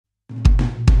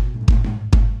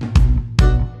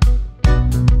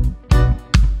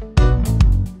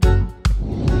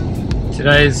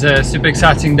Today's a super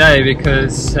exciting day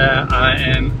because I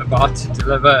am about to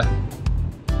deliver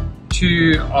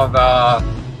 2 of our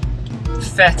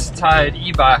fat tired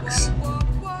e-bikes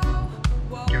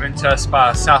given to us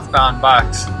by southbound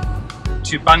bikes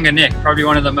to Bunga Nek, probably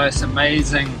one of the most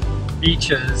amazing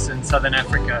beaches in southern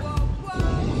Africa.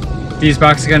 These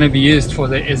bikes are going to be used for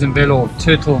the Ezemvelo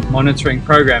Turtle Monitoring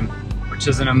Program, which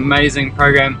is an amazing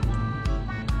program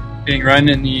being run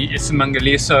in the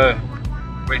Ezemvelo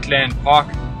Wetland Park.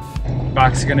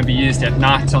 Bikes are going to be used at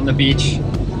night on the beach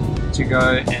to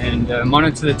go and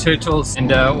monitor the turtles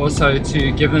and also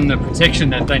to give them the protection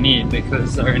that they need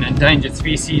because they're an endangered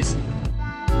species.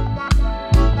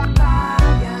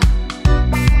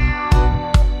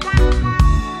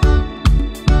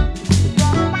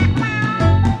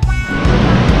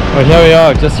 Well, here we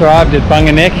are, just arrived at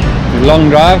Bunga Nek, long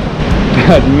drive,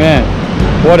 but man,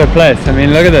 what a place. I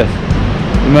mean, look at this,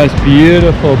 the most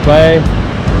beautiful bay.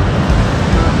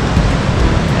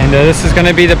 And this is going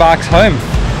to be the bike's home,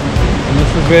 and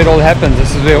this is where it all happens.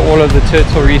 This is where all of the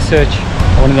turtle research,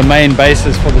 one of the main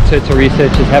bases for the turtle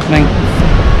research, is happening.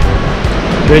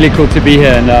 It's really cool to be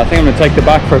here, and I think I'm going to take the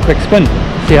bike for a quick spin,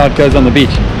 see how it goes on the beach.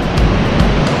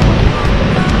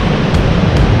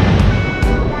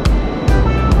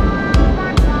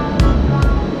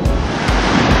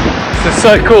 This is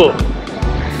so cool.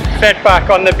 Fat bike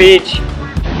on the beach.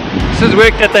 This is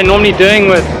work that they're normally doing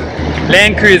with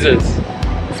land cruisers,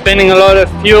 spending a lot of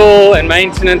fuel and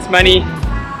maintenance money,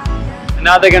 and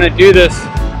now they're going to do this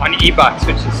on e-bikes,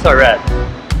 which is so rad.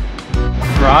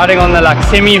 Riding on the like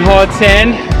semi-hard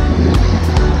sand.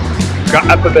 Go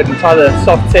up a bit and try the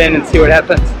soft sand and see what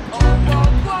happens.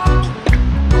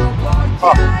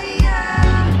 Oh.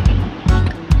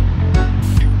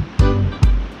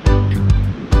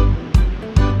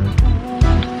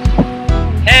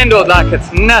 Handled like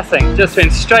it's nothing, just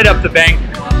went straight up the bank.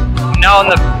 Now on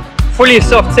the fully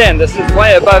soft sand. This is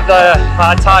way above the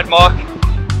high tide mark,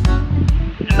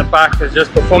 and the bike is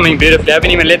just performing beautifully. I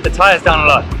haven't even let the tires down a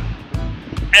lot.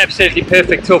 Absolutely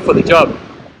perfect tool for the job.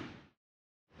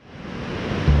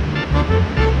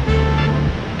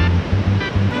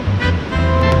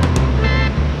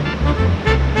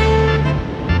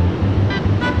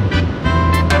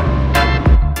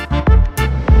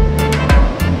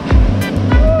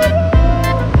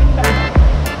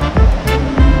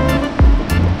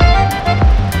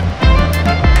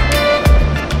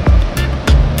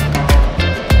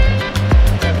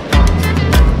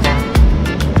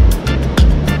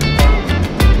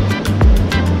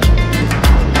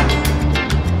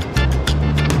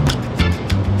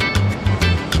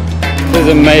 This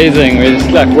is amazing. We're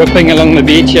just like whipping along the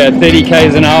beach here at 30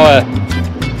 k's an hour,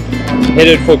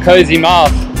 headed for Cozy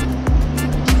Mouth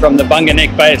from the Bunga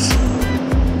Nek base.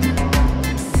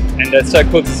 And it's so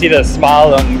cool to see the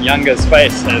smile on Younger's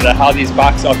face, how these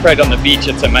bikes operate on the beach.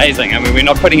 It's amazing. I mean, we're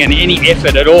not putting in any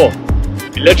effort at all.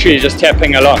 We're literally just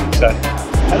tapping along. So,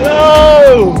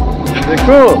 hello! Is it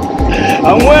cool?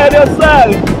 I'm with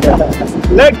yourself.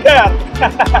 Look at.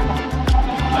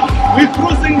 We're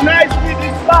cruising nicely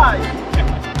this side.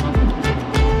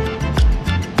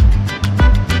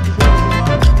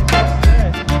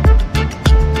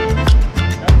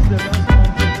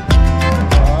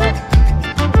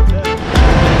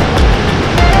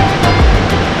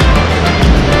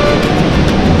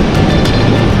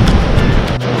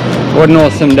 What an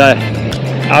awesome day.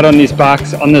 Out on these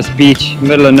bikes, on this beach,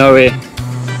 middle of nowhere,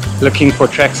 looking for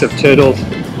tracks of turtles.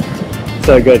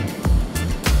 So good.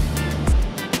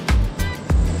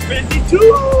 22!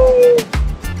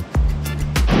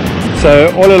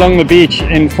 So all along the beach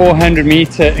in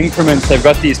 400-meter increments they've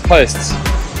got these posts.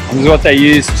 And this is what they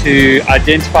use to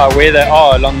identify where they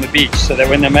are along the beach, so that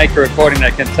when they make a recording they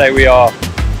can say we are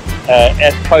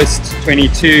at post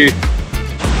 22.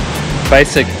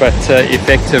 Basic but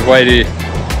effective way to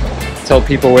tell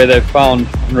people where they've found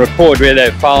and record where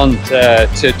they've found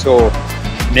turtle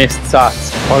nest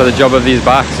sites. Part of the job of these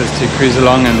bikes is to cruise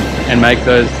along and make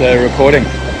those recordings.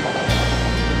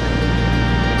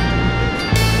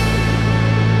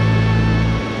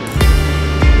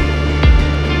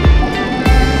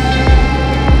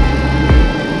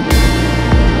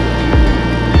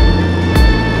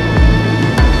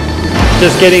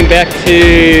 Just getting back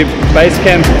to base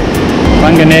camp,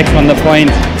 Bunga Nek on the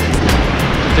point.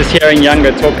 Just hearing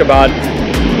Younger talk about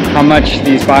how much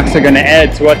these bikes are going to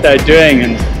add to what they're doing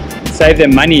and save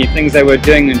them money, things they were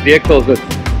doing in vehicles with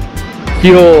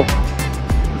fuel,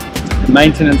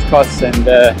 maintenance costs, and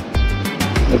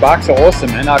the bikes are awesome.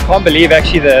 And I can't believe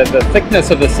actually the thickness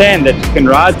of the sand that you can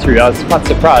ride through. I was quite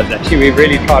surprised. Actually, we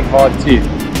really tried hard to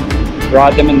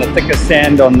ride them in the thickest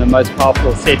sand on the most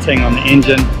powerful setting on the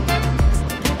engine.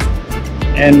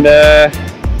 and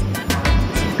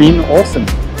it's been awesome.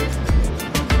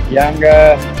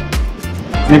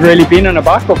 Never really been on a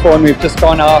bike before, and we've just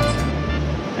gone out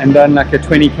and done like a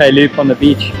 20k loop on the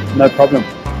beach, no problem.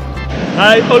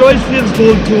 I always feel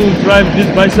good to drive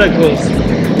these bicycles.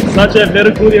 Such a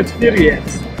very good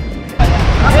experience.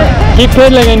 Keep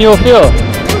pedaling and you'll feel.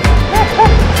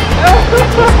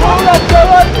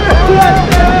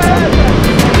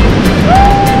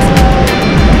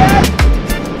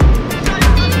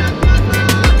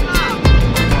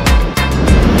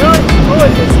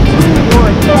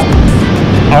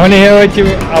 I want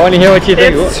to hear what you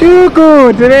think. It's too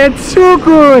good. It's too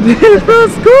good. It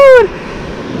feels good.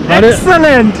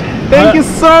 Excellent. Thank you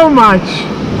so much.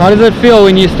 How does it feel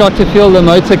when you start to feel the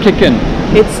motor kicking?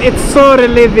 It's so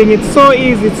relieving. It's so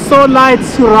easy. It's so light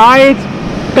to ride.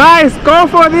 Guys, go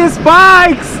for these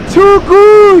bikes. Too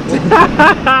good.